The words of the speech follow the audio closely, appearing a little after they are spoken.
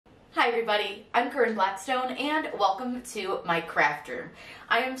Hi everybody, I'm Corinne Blackstone and welcome to my craft room.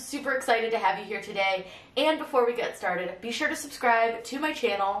 I am super excited to have you here today, and before we get started, be sure to subscribe to my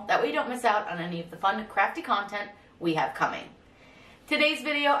channel, that way you don't miss out on any of the fun crafty content we have coming. Today's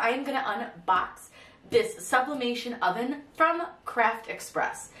video, I am going to unbox this sublimation oven from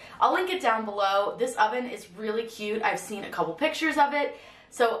CraftExpress. I'll link it down below. This oven is really cute. I've seen a couple pictures of it,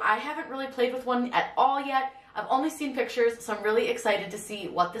 so I haven't really played with one at all yet. I've only seen pictures, so I'm really excited to see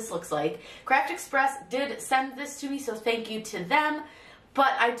what this looks like. CraftExpress did send this to me, so thank you to them.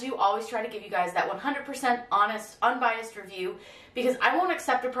 But I do always try to give you guys that 100% honest, unbiased review, because I won't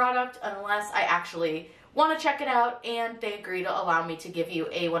accept a product unless I actually want to check it out and they agree to allow me to give you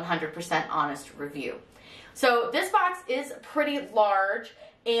a 100% honest review. So this box is pretty large,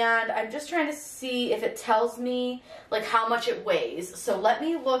 and I'm just trying to see if it tells me like how much it weighs. So let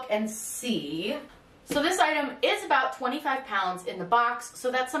me look and see. So this item is about 25 pounds in the box,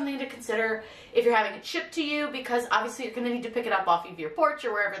 so that's something to consider if you're having it shipped to you, because obviously you're going to need to pick it up off of your porch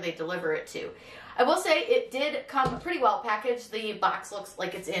or wherever they deliver it to. I will say it did come pretty well packaged. The box looks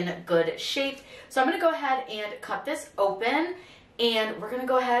like it's in good shape. So I'm going to go ahead and cut this open, and we're going to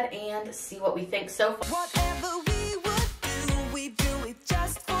go ahead and see what we think so far. Whatever we do it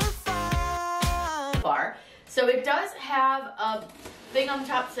just for fun. So it does have a thing on the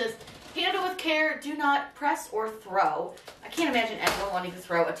top that says, "Handle with care, do not press or throw." I can't imagine anyone wanting to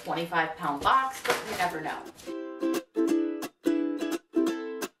throw a 25-pound box, but you never know.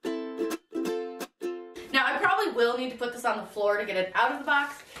 Now, I probably will need to put this on the floor to get it out of the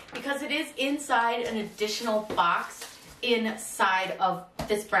box, because it is inside an additional box inside of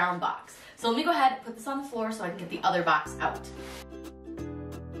this brown box. So let me go ahead and put this on the floor so I can get the other box out.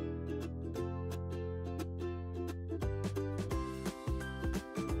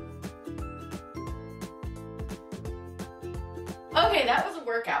 Okay, that was a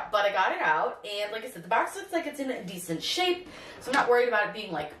workout, but I got it out, and like I said, the box looks like it's in a decent shape, so I'm not worried about it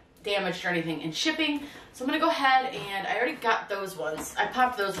being like damaged or anything in shipping. So I'm gonna go ahead, and I already got those ones. I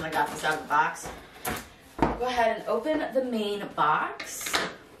popped those when I got this out of the box. I'll go ahead and open the main box,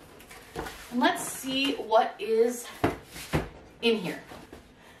 and let's see what is in here.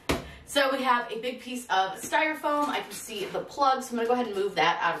 So we have a big piece of styrofoam. I can see the plug, so I'm gonna go ahead and move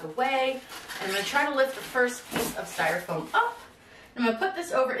that out of the way, and I'm gonna try to lift the first piece of styrofoam up. I'm going to put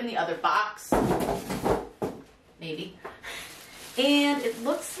this over in the other box, maybe, and it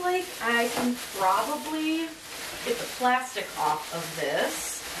looks like I can probably get the plastic off of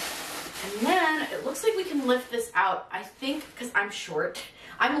this, and then it looks like we can lift this out, I think, because I'm short.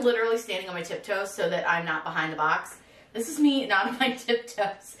 I'm literally standing on my tiptoes so that I'm not behind the box. This is me not on my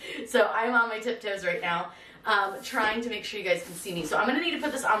tiptoes, so I'm on my tiptoes right now, trying to make sure you guys can see me. So I'm going to need to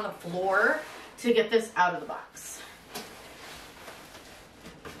put this on the floor to get this out of the box.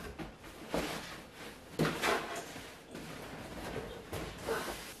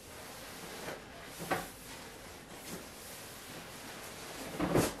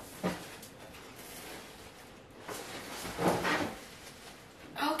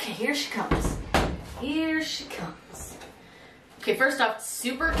 Okay, here she comes. Here she comes. Okay, first off,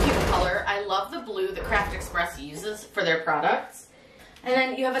 super cute color. I love the blue that CraftExpress uses for their products. And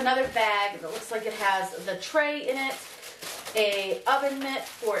then you have another bag that looks like it has the tray in it, a oven mitt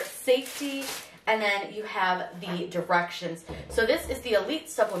for safety, and then you have the directions. So this is the Elite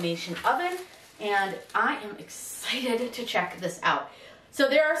Sublimation Oven, and I am excited to check this out. So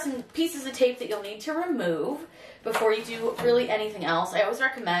there are some pieces of tape that you'll need to remove before you do really anything else. I always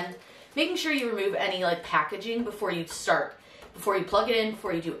recommend making sure you remove any like packaging before you start. Before you plug it in,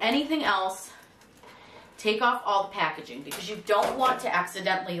 before you do anything else, take off all the packaging, because you don't want to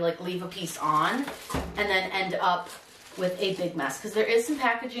accidentally like leave a piece on and then end up with a big mess, because there is some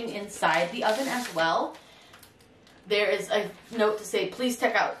packaging inside the oven as well. There is a note to say, please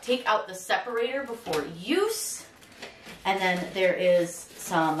take out the separator before use. And then there is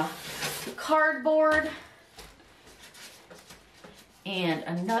some cardboard and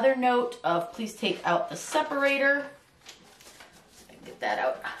another note of please take out the separator. So I can get that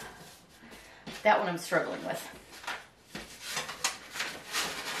out. That one I'm struggling with.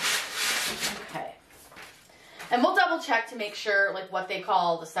 Okay. And we'll double check to make sure like what they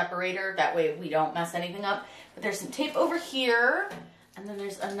call the separator. That way we don't mess anything up. But there's some tape over here. And then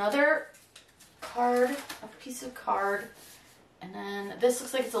there's another card, a piece of card. And then this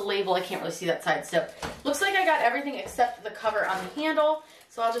looks like it's a label. I can't really see that side. So looks like I got everything except the cover on the handle.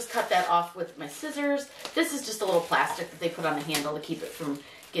 So I'll just cut that off with my scissors. This is just a little plastic that they put on the handle to keep it from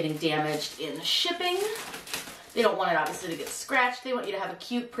getting damaged in shipping. They don't want it obviously to get scratched. They want you to have a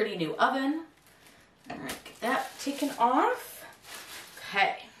cute, pretty new oven. All right, get that taken off.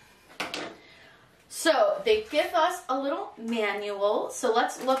 Okay. So they give us a little manual. So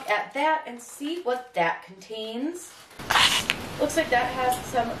let's look at that and see what that contains. Looks like that has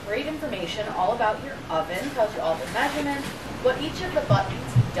some great information all about your oven. Tells you all the measurements, what each of the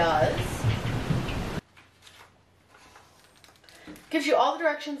buttons does. Gives you all the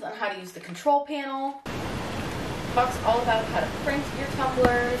directions on how to use the control panel. Talks all about how to print your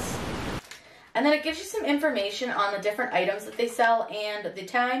tumblers. And then it gives you some information on the different items that they sell and the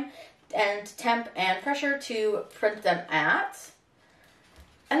time and temp and pressure to print them at.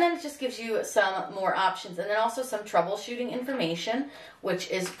 And then it just gives you some more options and then also some troubleshooting information,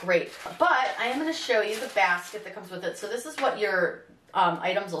 which is great. But I am going to show you the basket that comes with it. So this is what your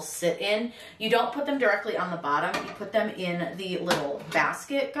items will sit in. You don't put them directly on the bottom. You put them in the little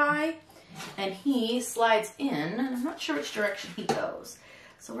basket guy. And he slides in. And I'm not sure which direction he goes.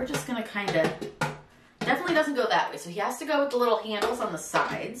 So we're just going to kind of... Definitely doesn't go that way. So he has to go with the little handles on the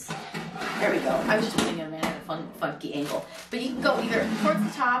sides. There we go. I was just putting him in at a funky angle. But you can go either towards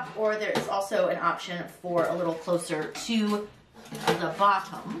the top or there is also an option for a little closer to the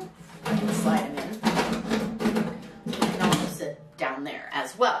bottom. I can slide him in. You can also sit down there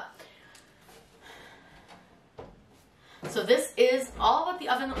as well. So this is all what the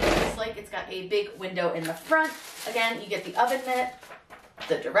oven looks like. It's got a big window in the front. Again, you get the oven mitt,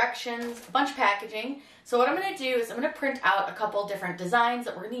 the directions, a bunch of packaging. So what I'm going to do is I'm going to print out a couple different designs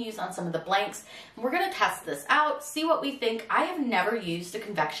that we're going to use on some of the blanks. And we're going to test this out, see what we think. I have never used a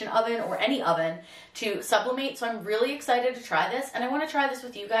convection oven or any oven to sublimate, so I'm really excited to try this. And I want to try this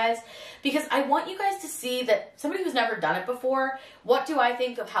with you guys because I want you guys to see that somebody who's never done it before, what do I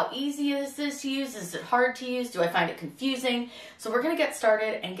think of how easy this is to use? Is it hard to use? Do I find it confusing? So we're going to get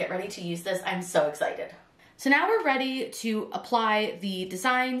started and get ready to use this. I'm so excited. So now we're ready to apply the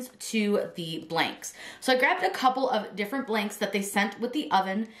designs to the blanks. So I grabbed a couple of different blanks that they sent with the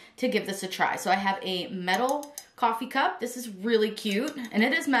oven to give this a try. So I have a metal coffee cup. This is really cute, and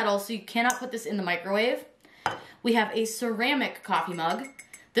it is metal, so you cannot put this in the microwave. We have a ceramic coffee mug.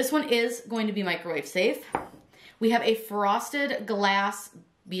 This one is going to be microwave safe. We have a frosted glass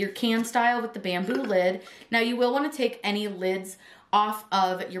beer can style with the bamboo lid. Now you will want to take any lids off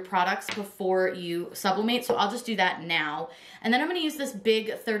of your products before you sublimate, so I'll just do that now. And then I'm going to use this big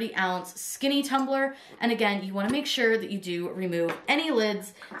 30-ounce skinny tumbler, and again, you want to make sure that you do remove any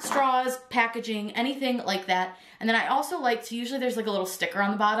lids, straws, packaging, anything like that. And then I also like to, usually there's like a little sticker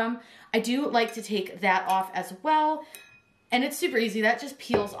on the bottom, I do like to take that off as well. And it's super easy. That just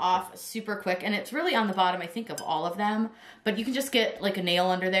peels off super quick. And it's really on the bottom, I think, of all of them. But you can just get like a nail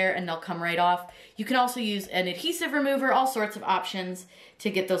under there and they'll come right off. You can also use an adhesive remover, all sorts of options to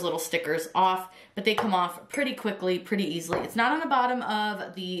get those little stickers off. But they come off pretty quickly, pretty easily. It's not on the bottom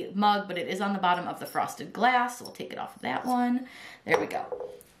of the mug, but it is on the bottom of the frosted glass. So we'll take it off of that one. There we go.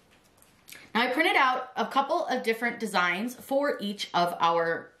 Now I printed out a couple of different designs for each of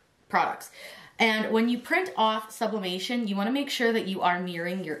our products. And when you print off sublimation, you want to make sure that you are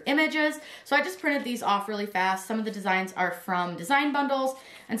mirroring your images. So I just printed these off really fast. Some of the designs are from design bundles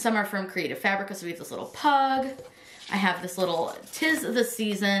and some are from Creative Fabrica. So we have this little pug. I have this little 'Tis the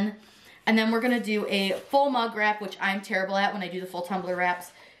Season. And then we're going to do a full mug wrap, which I'm terrible at when I do the full tumbler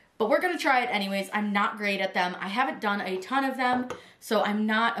wraps. But we're going to try it anyways. I'm not great at them. I haven't done a ton of them, so I'm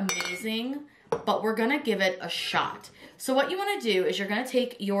not amazing. But we're going to give it a shot. So what you want to do is you're going to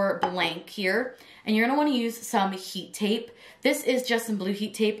take your blank here and you're going to want to use some heat tape. This is just some blue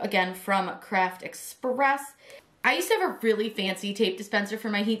heat tape, again, from CraftExpress. I used to have a really fancy tape dispenser for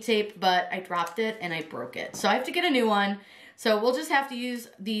my heat tape, but I dropped it and I broke it. So I have to get a new one. So we'll just have to use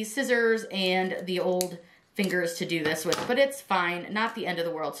the scissors and the old fingers to do this with, but it's fine, not the end of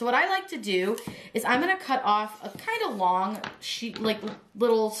the world. So what I like to do is I'm going to cut off a kind of long sheet, like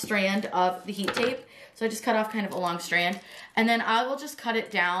little strand of the heat tape. So I just cut off kind of a long strand, and then I will just cut it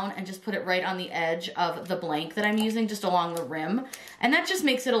down and just put it right on the edge of the blank that I'm using, just along the rim. And that just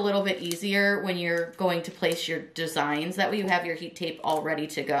makes it a little bit easier when you're going to place your designs. That way you have your heat tape all ready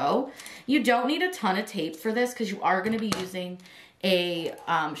to go. You don't need a ton of tape for this because you are going to be using a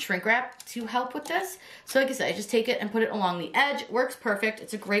shrink wrap to help with this. So like I said, I just take it and put it along the edge. It works perfect.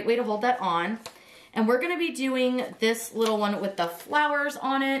 It's a great way to hold that on. And we're going to be doing this little one with the flowers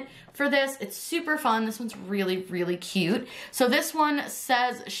on it for this. It's super fun. This one's really, really cute. So this one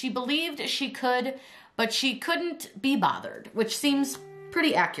says she believed she could, but she couldn't be bothered, which seems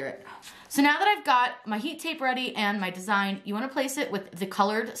pretty accurate. So now that I've got my heat tape ready and my design, you want to place it with the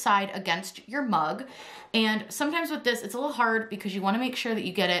colored side against your mug. And sometimes with this, it's a little hard because you want to make sure that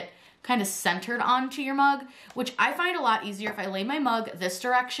you get it kind of centered onto your mug, which I find a lot easier if I lay my mug this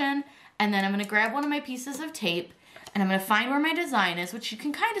direction, and then I'm going to grab one of my pieces of tape and I'm gonna find where my design is, which you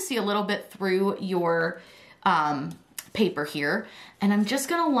can kind of see a little bit through your paper here. And I'm just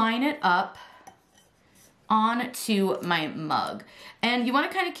gonna line it up onto my mug. And you want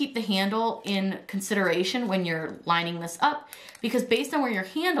to kind of keep the handle in consideration when you're lining this up, because based on where your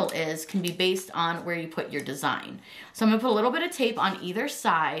handle is can be based on where you put your design. So I'm going to put a little bit of tape on either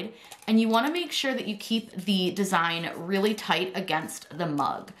side, and you want to make sure that you keep the design really tight against the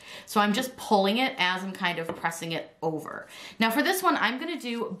mug. So I'm just pulling it as I'm kind of pressing it over. Now for this one, I'm going to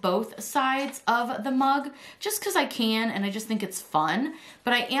do both sides of the mug just because I can, and I just think it's fun.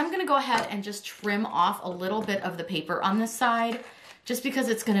 But I am going to go ahead and just trim off a little bit of the paper on this side, just because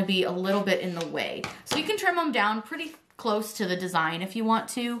it's going to be a little bit in the way. So you can trim them down pretty close to the design if you want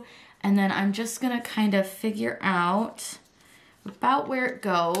to. And then I'm just going to kind of figure out about where it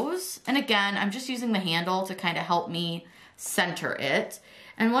goes. And again, I'm just using the handle to kind of help me center it.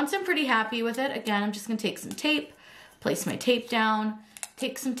 And once I'm pretty happy with it, again, I'm just going to take some tape, place my tape down,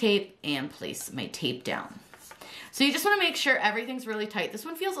 take some tape, and place my tape down. So you just want to make sure everything's really tight. This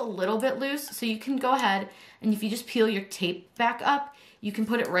one feels a little bit loose, so you can go ahead and if you just peel your tape back up, you can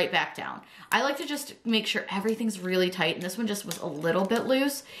put it right back down. I like to just make sure everything's really tight, and this one just was a little bit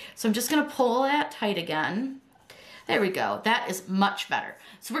loose. So I'm just gonna pull that tight again. There we go, that is much better.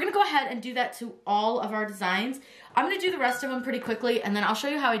 So we're gonna go ahead and do that to all of our designs. I'm gonna do the rest of them pretty quickly, and then I'll show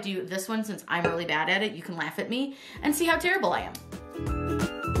you how I do this one since I'm really bad at it. You can laugh at me and see how terrible I am.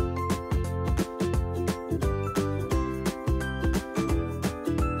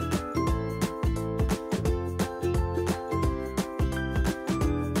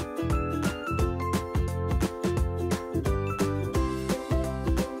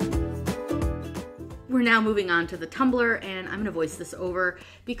 We're now moving on to the tumbler, and I'm gonna voice this over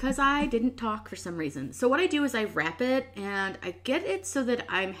because I didn't talk for some reason. So what I do is I wrap it, and I get it so that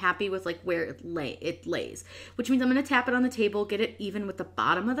I'm happy with like where it lays, which means I'm gonna tap it on the table, get it even with the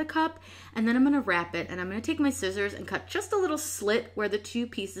bottom of the cup, and then I'm gonna wrap it, and I'm gonna take my scissors and cut just a little slit where the two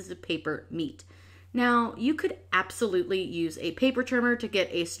pieces of paper meet. Now, you could absolutely use a paper trimmer to get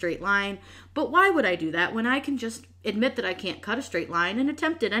a straight line, but why would I do that when I can just admit that I can't cut a straight line and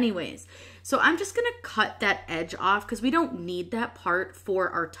attempt it anyways? So I'm just gonna cut that edge off because we don't need that part for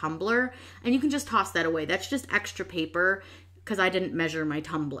our tumbler, and you can just toss that away. That's just extra paper because I didn't measure my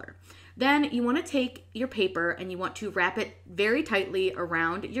tumbler. Then you want to take your paper and you want to wrap it very tightly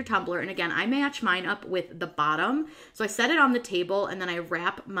around your tumbler. And again, I match mine up with the bottom. So I set it on the table and then I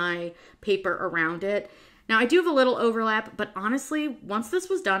wrap my paper around it. Now I do have a little overlap, but honestly, once this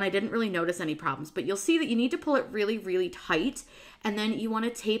was done, I didn't really notice any problems. But you'll see that you need to pull it really, really tight, and then you want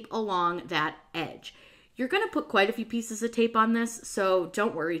to tape along that edge. You're going to put quite a few pieces of tape on this, so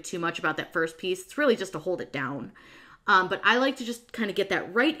don't worry too much about that first piece. It's really just to hold it down. But I like to just kind of get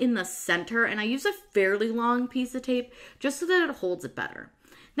that right in the center, and I use a fairly long piece of tape just so that it holds it better.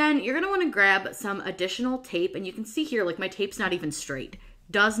 Then you're going to want to grab some additional tape, and you can see here, like my tape's not even straight.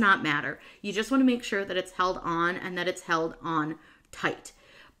 Does not matter. You just want to make sure that it's held on and that it's held on tight.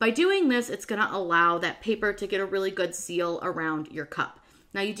 By doing this, it's going to allow that paper to get a really good seal around your cup.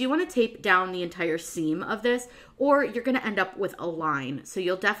 Now you do want to tape down the entire seam of this, or you're going to end up with a line. So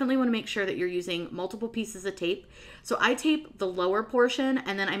you'll definitely want to make sure that you're using multiple pieces of tape. So I tape the lower portion,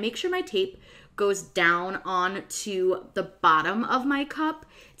 and then I make sure my tape goes down onto the bottom of my cup.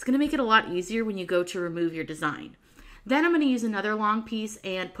 It's going to make it a lot easier when you go to remove your design. Then I'm going to use another long piece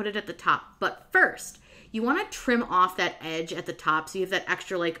and put it at the top. But first, you want to trim off that edge at the top so you have that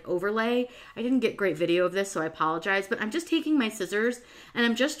extra like overlay. I didn't get great video of this, so I apologize, but I'm just taking my scissors and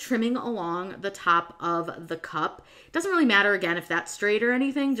I'm just trimming along the top of the cup. It doesn't really matter, again, if that's straight or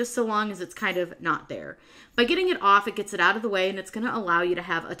anything, just so long as it's kind of not there. By getting it off, it gets it out of the way, and it's going to allow you to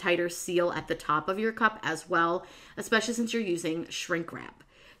have a tighter seal at the top of your cup as well, especially since you're using shrink wrap.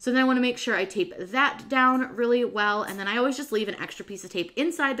 So then I want to make sure I tape that down really well, and then I always just leave an extra piece of tape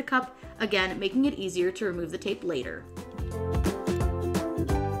inside the cup, again, making it easier to remove the tape later.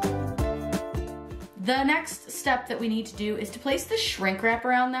 The next step that we need to do is to place the shrink wrap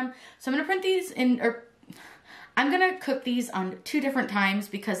around them. So I'm going to print these in, or I'm going to cook these on 2 different times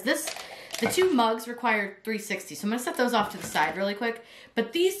because the 2 mugs require 360. So I'm going to set those off to the side really quick.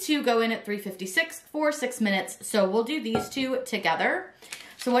 But these 2 go in at 356 for 6 minutes. So we'll do these 2 together.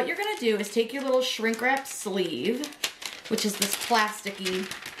 So what you're going to do is take your little shrink wrap sleeve, which is this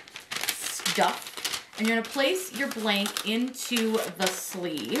plasticky stuff, and you're going to place your blank into the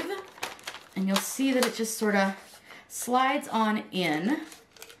sleeve, and you'll see that it just sort of slides on in.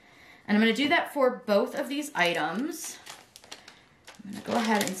 And I'm going to do that for both of these items. I'm going to go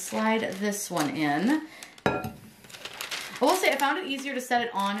ahead and slide this one in. I will say I found it easier to set it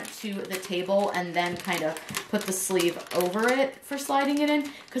on to the table and then kind of put the sleeve over it for sliding it in,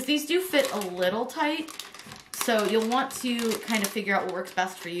 because these do fit a little tight. So you'll want to kind of figure out what works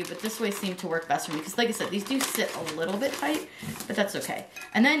best for you, but this way seemed to work best for me, because like I said, these do sit a little bit tight, but that's okay.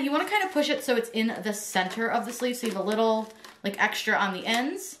 And then you want to kind of push it so it's in the center of the sleeve, so you have a little like extra on the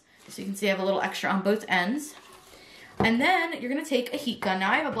ends. So you can see I have a little extra on both ends. And then you're going to take a heat gun.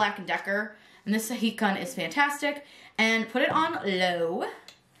 Now I have a Black & Decker, and this heat gun is fantastic. And put it on low.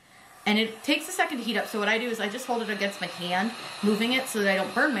 And it takes a second to heat up, so what I do is I just hold it against my hand, moving it so that I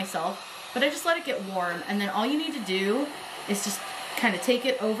don't burn myself. But I just let it get warm, and then all you need to do is just kind of take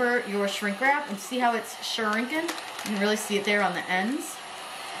it over your shrink wrap and see how it's shrinking. You can really see it there on the ends.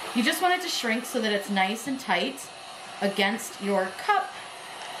 You just want it to shrink so that it's nice and tight against your cup.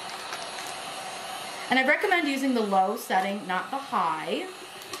 And I recommend using the low setting, not the high.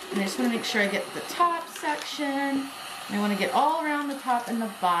 And I just want to make sure I get the top section. And I want to get all around the top and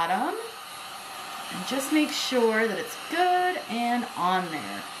the bottom. And just make sure that it's good and on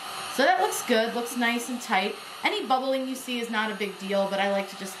there. So that looks good, looks nice and tight. Any bubbling you see is not a big deal, but I like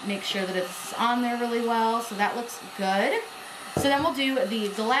to just make sure that it's on there really well. So that looks good. So then we'll do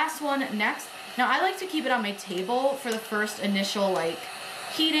the last one next. Now I like to keep it on my table for the first initial like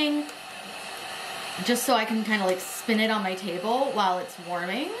heating, just so I can kind of like spin it on my table while it's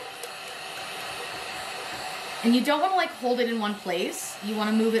warming. And you don't want to like hold it in one place. You want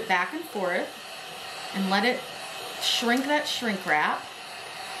to move it back and forth and let it shrink that shrink wrap.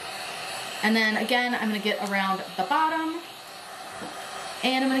 And then again, I'm going to get around the bottom,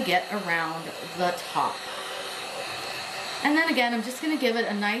 and I'm going to get around the top. And then again, I'm just going to give it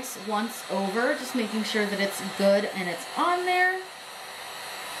a nice once over, just making sure that it's good and it's on there.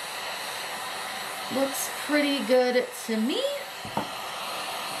 Looks pretty good to me.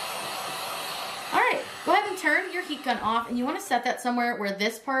 Alright, go ahead and turn your heat gun off, and you want to set that somewhere where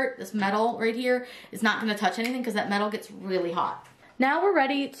this part, this metal right here, is not going to touch anything, because that metal gets really hot. Now we're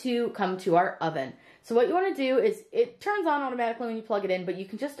ready to come to our oven. So what you want to do is, it turns on automatically when you plug it in, but you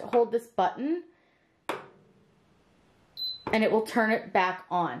can just hold this button and it will turn it back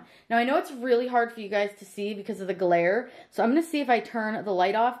on. Now I know it's really hard for you guys to see because of the glare, so I'm going to see if I turn the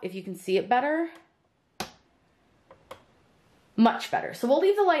light off, if you can see it better. Much better. So we'll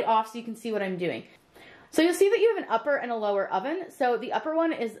leave the light off so you can see what I'm doing. So you'll see that you have an upper and a lower oven. So the upper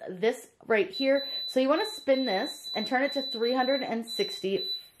one is this right here. So you want to spin this and turn it to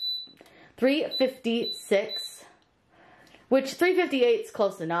 356, which 358 is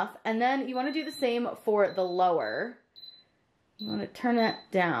close enough. And then you want to do the same for the lower. You want to turn that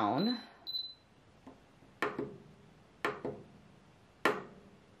down.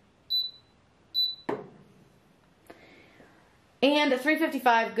 And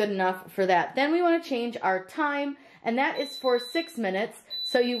 355, good enough for that. Then we want to change our time, and that is for 6 minutes.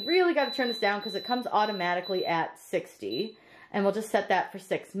 So you really got to turn this down because it comes automatically at 60. And we'll just set that for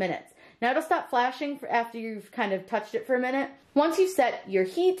 6 minutes. Now it'll stop flashing after you've kind of touched it for a minute. Once you've set your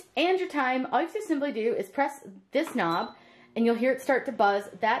heat and your time, all you have to simply do is press this knob, and you'll hear it start to buzz.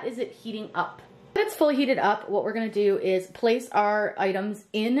 That is it heating up. When it's fully heated up, what we're going to do is place our items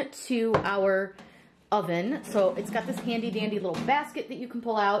into our oven. So it's got this handy dandy little basket that you can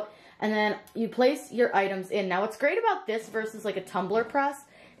pull out, and then you place your items in. Now what's great about this versus like a tumbler press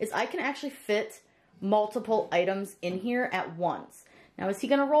is I can actually fit multiple items in here at once. Now is he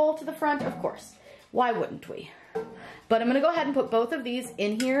going to roll to the front? Of course. Why wouldn't we? But I'm going to go ahead and put both of these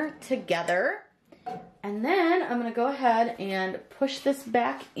in here together, and then I'm going to go ahead and push this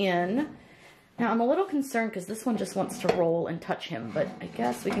back in. Now, I'm a little concerned because this one just wants to roll and touch him, but I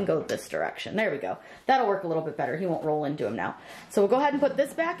guess we can go this direction. There we go. That'll work a little bit better. He won't roll into him now. So we'll go ahead and put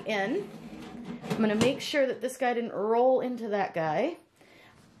this back in. I'm going to make sure that this guy didn't roll into that guy.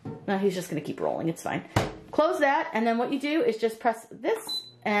 No, he's just going to keep rolling. It's fine. Close that, and then what you do is just press this,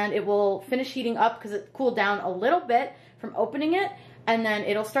 and it will finish heating up because it cooled down a little bit from opening it, and then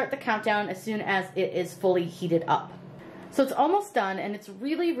it'll start the countdown as soon as it is fully heated up. So it's almost done, and it's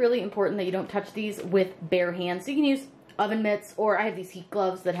really, really important that you don't touch these with bare hands. So you can use oven mitts, or I have these heat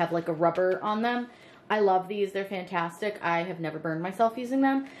gloves that have like a rubber on them. I love these. They're fantastic. I have never burned myself using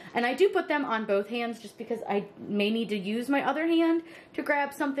them. And I do put them on both hands just because I may need to use my other hand to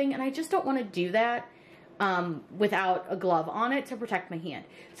grab something, and I just don't want to do that without a glove on it to protect my hand.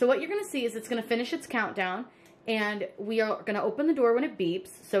 So what you're going to see is it's going to finish its countdown, and we are going to open the door when it beeps.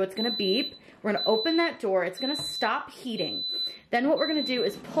 So it's going to beep. We're going to open that door. It's going to stop heating. Then what we're going to do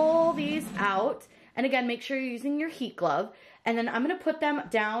is pull these out. And again, make sure you're using your heat glove. And then I'm going to put them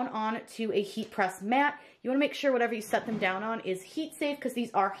down onto a heat press mat. You want to make sure whatever you set them down on is heat safe because these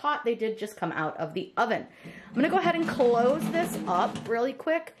are hot. They did just come out of the oven. I'm going to go ahead and close this up really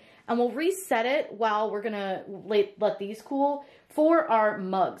quick. and we'll reset it while we're gonna let these cool for our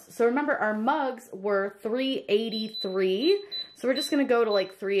mugs. So remember, our mugs were 383, so we're just gonna go to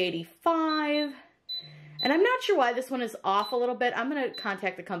like 385. And I'm not sure why this one is off a little bit. I'm gonna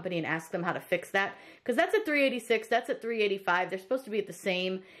contact the company and ask them how to fix that, because that's at 386, that's at 385. They're supposed to be at the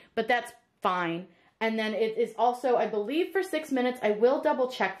same, but that's fine. And then it is also, I believe, for 6 minutes. I will double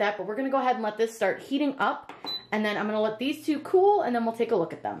check that, but we're gonna go ahead and let this start heating up. And then I'm gonna let these two cool, and then we'll take a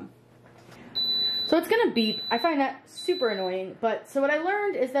look at them. So it's gonna beep. I find that super annoying. But so what I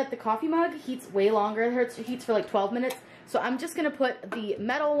learned is that the coffee mug heats way longer. It heats for like 12 minutes. So I'm just gonna put the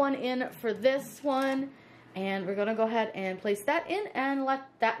metal one in for this one. And we're gonna go ahead and place that in and let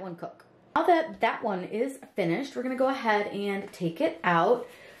that one cook. Now that that one is finished, we're gonna go ahead and take it out.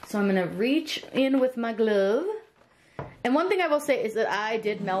 So I'm gonna reach in with my glove. And one thing I will say is that I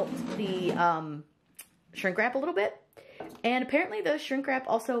did melt the shrink wrap a little bit. And apparently the shrink wrap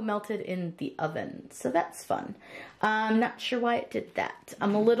also melted in the oven. So that's fun. I'm not sure why it did that.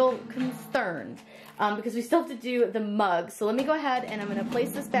 I'm a little concerned because we still have to do the mug. So let me go ahead and I'm gonna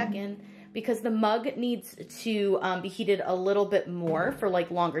place this back in, because the mug needs to be heated a little bit more for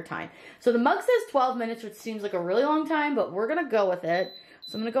like longer time. So the mug says 12 minutes, which seems like a really long time, but we're gonna go with it.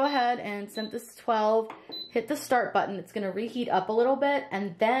 So I'm gonna go ahead and set this to 12, hit the start button. It's gonna reheat up a little bit,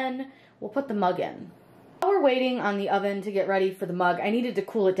 and then we'll put the mug in. While we're waiting on the oven to get ready for the mug, I needed to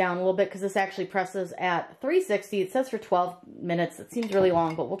cool it down a little bit because this actually presses at 360. It says for 12 minutes. It seems really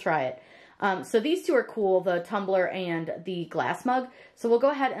long, but we'll try it. So these two are cool, the tumbler and the glass mug. So we'll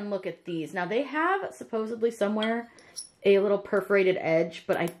go ahead and look at these. Now they have supposedly somewhere a little perforated edge,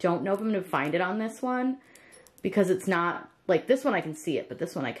 but I don't know if I'm going to find it on this one because it's not, like this one I can see it, but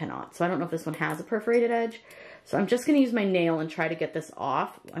this one I cannot. So I don't know if this one has a perforated edge. So I'm just going to use my nail and try to get this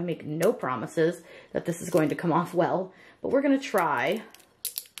off. I make no promises that this is going to come off well, but we're going to try.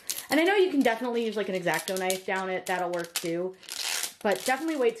 And I know you can definitely use like an X-Acto knife down it. That'll work too. But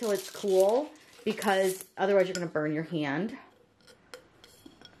definitely wait till it's cool, because otherwise you're going to burn your hand.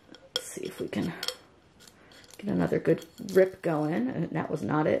 Let's see if we can get another good rip going. And that was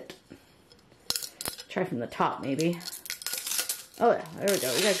not it. Try from the top maybe. Oh yeah, there we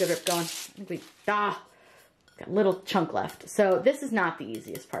go. We got a good rip going. I think got a little chunk left. So this is not the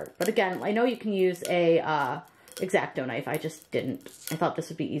easiest part. But again, I know you can use a X-Acto knife. I just didn't. I thought this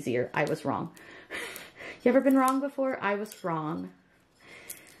would be easier. I was wrong. You ever been wrong before? I was wrong.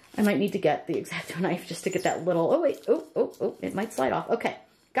 I might need to get the X-Acto knife just to get that little, oh wait, oh, it might slide off. Okay,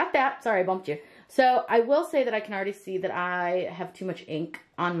 got that. Sorry, I bumped you. So I will say that I can already see that I have too much ink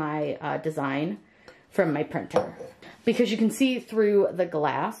on my design from my printer, because you can see through the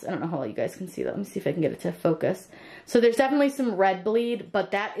glass. I don't know how well you guys can see that. Let me see if I can get it to focus. So there's definitely some red bleed,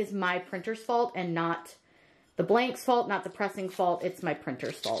 but that is my printer's fault and not the blank's fault, not the pressing fault. It's my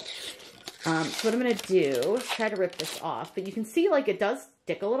printer's fault. So what I'm going to do is try to rip this off, but you can see like it does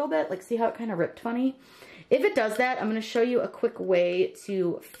stick a little bit. Like see how it kind of ripped funny? If it does that, I'm going to show you a quick way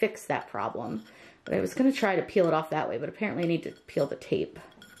to fix that problem. But I was going to try to peel it off that way, but apparently I need to peel the tape.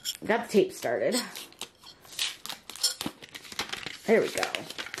 Got the tape started. There we go.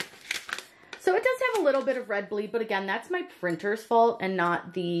 So it does have a little bit of red bleed, but again, that's my printer's fault and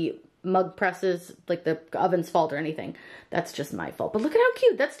not the mug presses, like the oven's fault or anything. That's just my fault. But look at how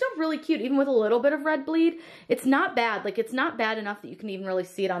cute. That's still really cute, even with a little bit of red bleed. It's not bad. Like, it's not bad enough that you can even really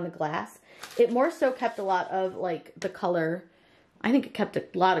see it on the glass. It more so kept a lot of, like, the color. I think it kept a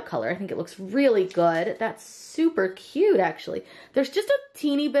lot of color. I think it looks really good. That's super cute, actually. There's just a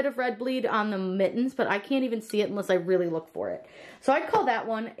teeny bit of red bleed on the mittens, but I can't even see it unless I really look for it. So I'd call that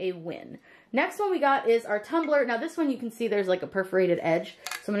one a win. Next one we got is our tumbler. Now this one you can see there's like a perforated edge.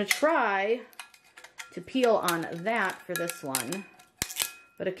 So I'm going to try to peel on that for this one.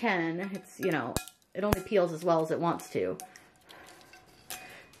 But again, it's, you know, it only peels as well as it wants to,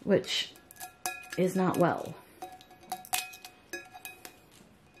 which is not well.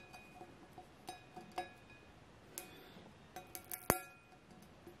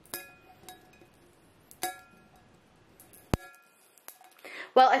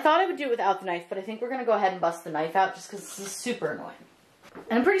 Well, I thought I would do it without the knife, but I think we're going to go ahead and bust the knife out just because this is super annoying.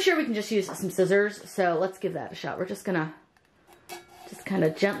 And I'm pretty sure we can just use some scissors, so let's give that a shot. We're just going to just kind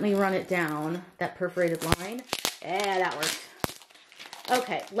of gently run it down, that perforated line. Yeah, that worked.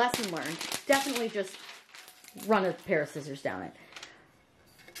 Okay, lesson learned. Definitely just run a pair of scissors down it.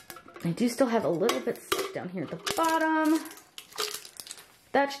 I do still have a little bit stuck down here at the bottom.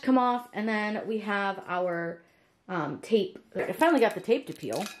 That should come off, and then we have our tape. I finally got the tape to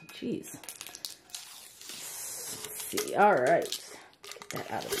peel. Jeez. Let's see. All right. Get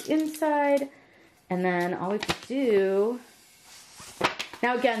that out of the inside. And then all we have to do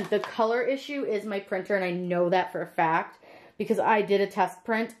Now again, the color issue is my printer, and I know that for a fact because I did a test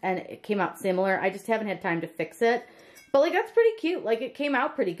print and it came out similar. I just haven't had time to fix it. But like, that's pretty cute. Like, it came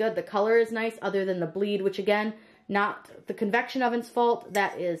out pretty good. The color is nice other than the bleed, which again, not the convection oven's fault.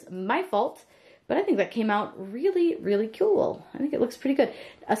 That is my fault. But I think that came out really, really cool. I think it looks pretty good.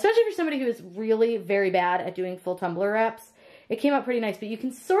 Especially for somebody who is really very bad at doing full tumbler wraps. It came out pretty nice, but you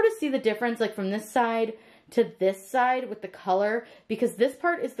can sort of see the difference like from this side to this side with the color, because this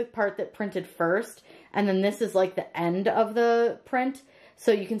part is the part that printed first, and then this is like the end of the print.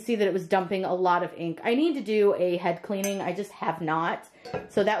 So you can see that it was dumping a lot of ink. I need to do a head cleaning. I just have not.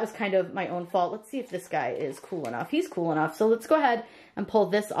 So that was kind of my own fault. Let's see if this guy is cool enough. He's cool enough. So let's go ahead and pull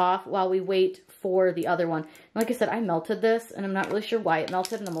this off while we wait for the other one. Like I said, I melted this, and I'm not really sure why it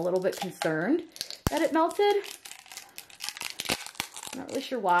melted, and I'm a little bit concerned that it melted. I'm not really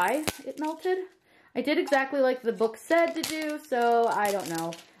sure why it melted. I did exactly like the book said to do, so I don't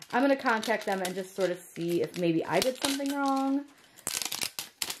know. I'm going to contact them and just sort of see if maybe I did something wrong.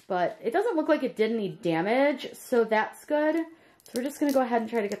 But it doesn't look like it did any damage, so that's good. So we're just going to go ahead and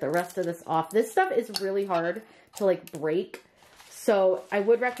try to get the rest of this off. This stuff is really hard to like break. So I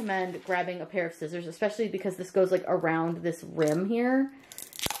would recommend grabbing a pair of scissors, especially because this goes like around this rim here.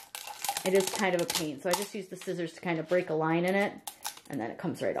 It is kind of a pain. So I just use the scissors to kind of break a line in it, and then it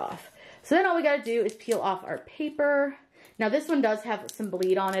comes right off. So then all we got to do is peel off our paper. Now this one does have some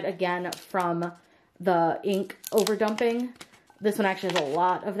bleed on it, again, from the ink overdumping. This one actually has a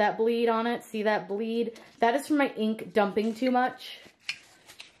lot of that bleed on it. See that bleed? That is from my ink dumping too much.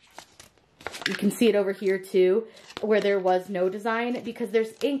 You can see it over here too, where there was no design, because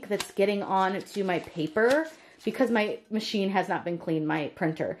there's ink that's getting on to my paper because my machine has not been cleaned, my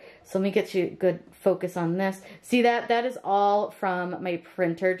printer. So let me get you a good focus on this. See that? That is all from my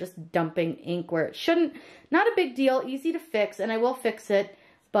printer just dumping ink where it shouldn't. Not a big deal, easy to fix, and I will fix it,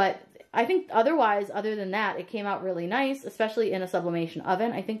 but I think otherwise, other than that, it came out really nice, especially in a sublimation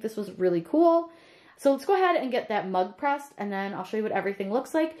oven. I think this was really cool. So let's go ahead and get that mug pressed, and then I'll show you what everything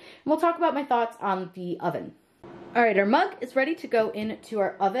looks like. And we'll talk about my thoughts on the oven. All right, our mug is ready to go into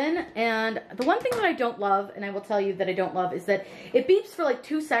our oven. And the one thing that I don't love, and I will tell you that I don't love, is that it beeps for like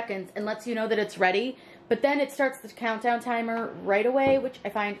 2 seconds and lets you know that it's ready. But then it starts the countdown timer right away, which I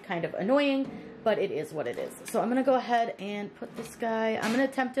find kind of annoying, but it is what it is. So I'm going to go ahead and put this guy, I'm going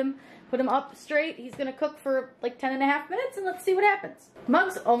to tempt him, put him up straight. He's going to cook for like 10.5 minutes, and let's see what happens.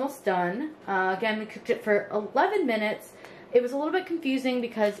 Mug's almost done. Again, we cooked it for 11 minutes. It was a little bit confusing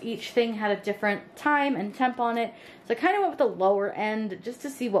because each thing had a different time and temp on it. So I kind of went with the lower end just to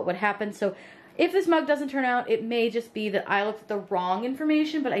see what would happen. So if this mug doesn't turn out, it may just be that I looked at the wrong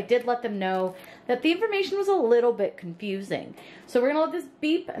information, but I did let them know that the information was a little bit confusing. So we're going to let this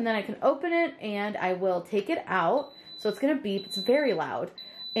beep, and then I can open it, and I will take it out. So it's going to beep. It's very loud.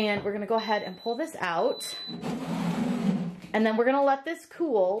 And we're going to go ahead and pull this out. And then we're going to let this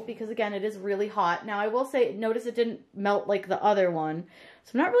cool because, again, it is really hot. Now, I will say, notice it didn't melt like the other one.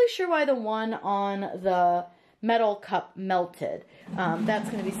 So I'm not really sure why the one on the metal cup melted. That's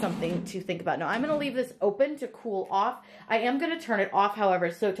going to be something to think about. Now, I'm going to leave this open to cool off. I am going to turn it off, however.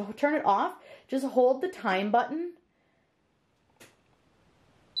 So to turn it off, just hold the time button,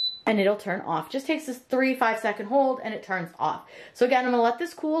 and it'll turn off. Just takes this 3-5 second hold, and it turns off. So again, I'm going to let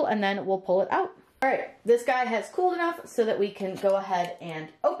this cool, and then we'll pull it out. All right, this guy has cooled enough so that we can go ahead and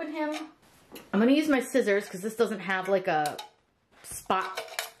open him. I'm going to use my scissors because this doesn't have like a spot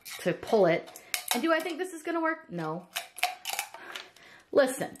to pull it. And do I think this is going to work? No.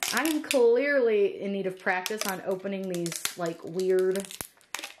 Listen, I'm clearly in need of practice on opening these like weird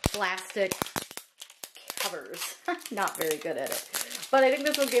plastic covers. Not very good at it. But I think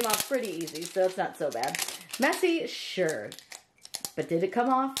this one came off pretty easy, so it's not so bad. Messy? Sure. But did it come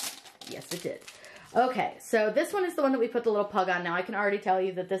off? Yes, it did. Okay, so this one is the one that we put the little pug on. Now, I can already tell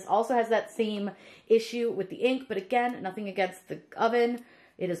you that this also has that same issue with the ink, but again, nothing against the oven.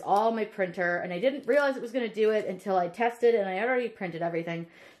 It is all my printer, and I didn't realize it was going to do it until I tested, and I had already printed everything,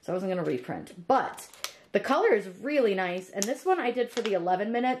 so I wasn't going to reprint. But the color is really nice, and this one I did for the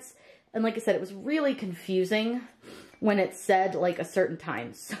 11 minutes, and like I said, it was really confusing when it said like a certain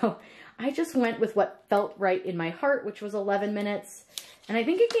time. So I just went with what felt right in my heart, which was 11 minutes. And I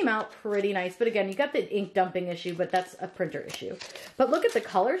think it came out pretty nice. But again, you got the ink dumping issue, but that's a printer issue. But look at the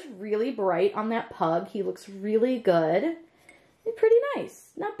colors, really bright on that pug. He looks really good. It's pretty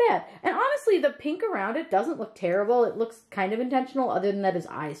nice. Not bad. And honestly, the pink around it doesn't look terrible. It looks kind of intentional, other than that his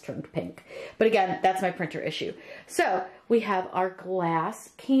eyes turned pink. But again, that's my printer issue. So we have our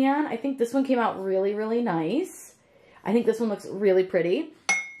glass can. I think this one came out really, really nice. I think this one looks really pretty.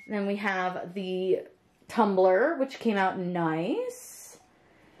 Then we have the tumbler, which came out nice.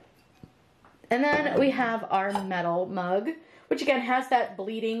 And then we have our metal mug, which again has that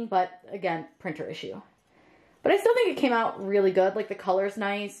bleeding, but again, printer issue. But I still think it came out really good. Like the color's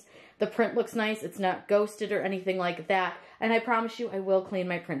nice, the print looks nice, it's not ghosted or anything like that. And I promise you I will clean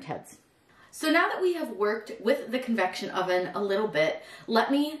my print heads. So now that we have worked with the convection oven a little bit, let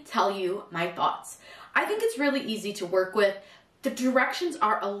me tell you my thoughts. I think it's really easy to work with. The directions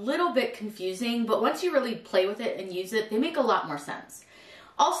are a little bit confusing, but once you really play with it and use it, they make a lot more sense.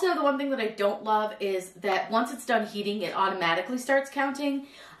 Also, the one thing that I don't love is that once it's done heating, it automatically starts counting.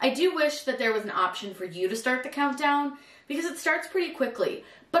 I do wish that there was an option for you to start the countdown because it starts pretty quickly.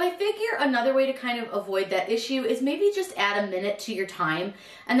 But I figure another way to kind of avoid that issue is maybe just add a minute to your time,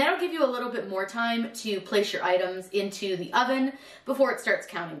 and that'll give you a little bit more time to place your items into the oven before it starts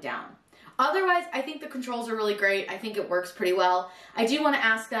counting down. Otherwise, I think the controls are really great. I think it works pretty well. I do want to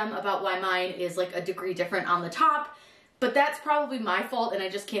ask them about why mine is like a degree different on the top, but that's probably my fault and I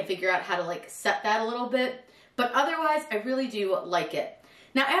just can't figure out how to like set that a little bit. But otherwise, I really do like it.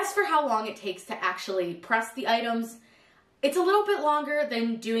 Now, as for how long it takes to actually press the items, it's a little bit longer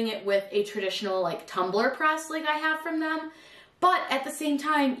than doing it with a traditional like tumbler press like I have from them. But at the same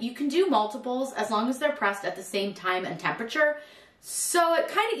time, you can do multiples as long as they're pressed at the same time and temperature. So it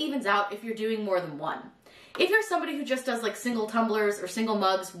kind of evens out if you're doing more than one. If you're somebody who just does like single tumblers or single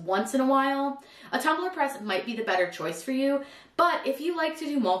mugs once in a while, a tumbler press might be the better choice for you. But if you like to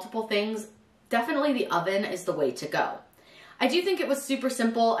do multiple things, definitely the oven is the way to go. I do think it was super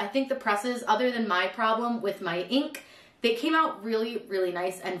simple. I think the presses, other than my problem with my ink, they came out really, really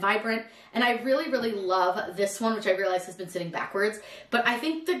nice and vibrant. And I really, really love this one, which I realize has been sitting backwards. But I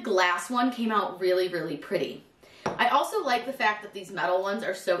think the glass one came out really, really pretty. I also like the fact that these metal ones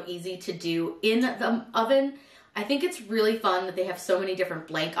are so easy to do in the oven. I think it's really fun that they have so many different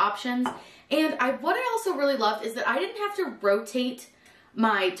blank options. And what I also really loved is that I didn't have to rotate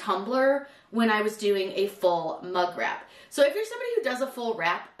my tumbler when I was doing a full mug wrap. So if you're somebody who does a full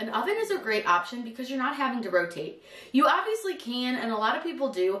wrap, an oven is a great option because you're not having to rotate. You obviously can, and a lot of people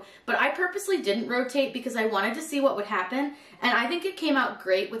do, but I purposely didn't rotate because I wanted to see what would happen, and I think it came out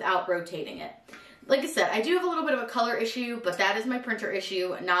great without rotating it. Like I said, I do have a little bit of a color issue, but that is my printer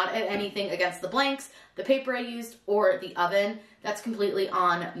issue, not anything against the blanks, the paper I used, or the oven. That's completely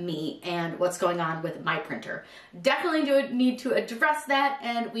on me and what's going on with my printer. Definitely do need to address that,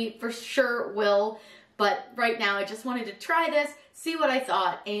 and we for sure will. But right now, I just wanted to try this, see what I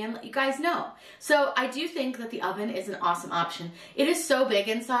thought, and let you guys know. So I do think that the oven is an awesome option. It is so big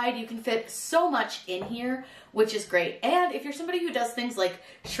inside. You can fit so much in here, which is great. And if you're somebody who does things like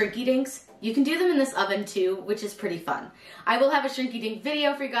shrinky dinks, you can do them in this oven too, which is pretty fun. I will have a shrinky dink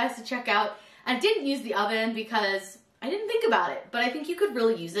video for you guys to check out. I didn't use the oven because I didn't think about it, but I think you could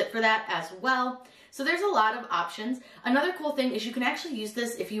really use it for that as well. So there's a lot of options. Another cool thing is you can actually use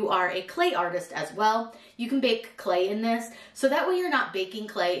this if you are a clay artist as well. You can bake clay in this, so that way you're not baking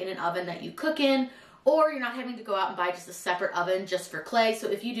clay in an oven that you cook in, or you're not having to go out and buy just a separate oven just for clay. So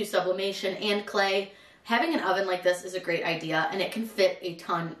if you do sublimation and clay, having an oven like this is a great idea, and it can fit a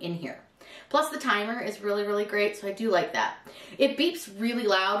ton in here. Plus the timer is really, really great, so I do like that. It beeps really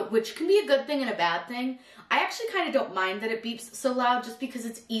loud, which can be a good thing and a bad thing. I actually kind of don't mind that it beeps so loud just because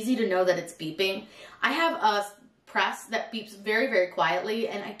it's easy to know that it's beeping. I have a press that beeps very, very quietly,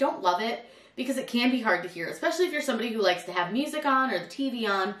 and I don't love it because it can be hard to hear, especially if you're somebody who likes to have music on or the TV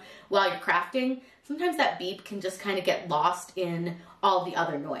on while you're crafting. Sometimes that beep can just kind of get lost in all the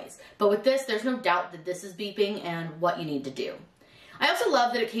other noise. But with this, there's no doubt that this is beeping and what you need to do. I also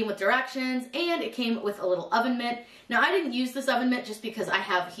love that it came with directions and it came with a little oven mitt. Now I didn't use this oven mitt just because I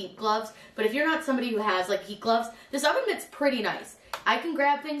have heat gloves, but if you're not somebody who has like heat gloves, this oven mitt's pretty nice. I can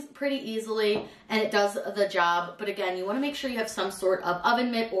grab things pretty easily and it does the job, but again, you want to make sure you have some sort of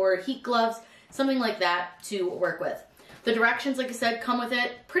oven mitt or heat gloves, something like that to work with. The directions, like I said, come with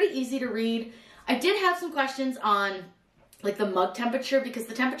it. Pretty easy to read. I did have some questions on like the mug temperature because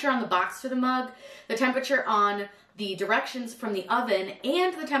the temperature on the box for the mug, the temperature on the directions from the oven,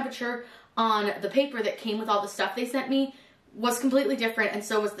 and the temperature on the paper that came with all the stuff they sent me was completely different, and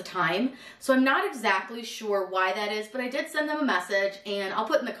so was the time. So I'm not exactly sure why that is, but I did send them a message, and I'll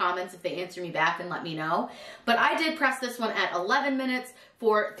put in the comments if they answer me back and let me know. But I did press this one at 11 minutes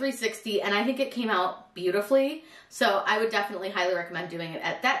for 360, and I think it came out beautifully. So I would definitely highly recommend doing it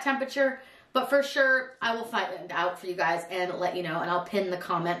at that temperature. But for sure, I will find it out for you guys and let you know, and I'll pin the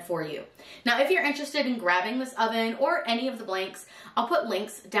comment for you. Now, if you're interested in grabbing this oven or any of the blanks, I'll put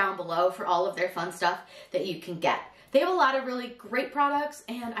links down below for all of their fun stuff that you can get. They have a lot of really great products,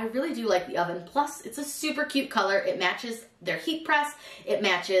 and I really do like the oven. Plus, it's a super cute color. It matches their heat press. It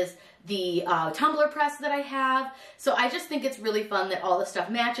matches the tumbler press that I have. So I just think it's really fun that all the stuff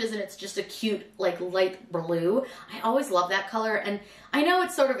matches, and it's just a cute, like, light blue. I always love that color, and I know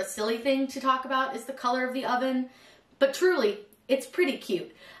it's sort of a silly thing to talk about is the color of the oven, but truly, it's pretty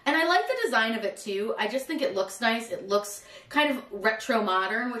cute. And I like the design of it too. I just think it looks nice. It looks kind of retro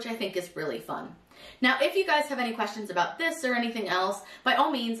modern, which I think is really fun. Now, if you guys have any questions about this or anything else, by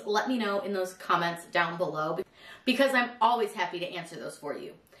all means, let me know in those comments down below, because I'm always happy to answer those for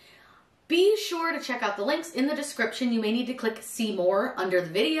you. Be sure to check out the links in the description. You may need to click see more under the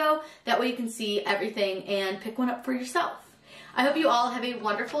video. That way you can see everything and pick one up for yourself. I hope you all have a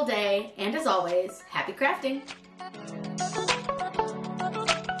wonderful day, and as always, happy crafting!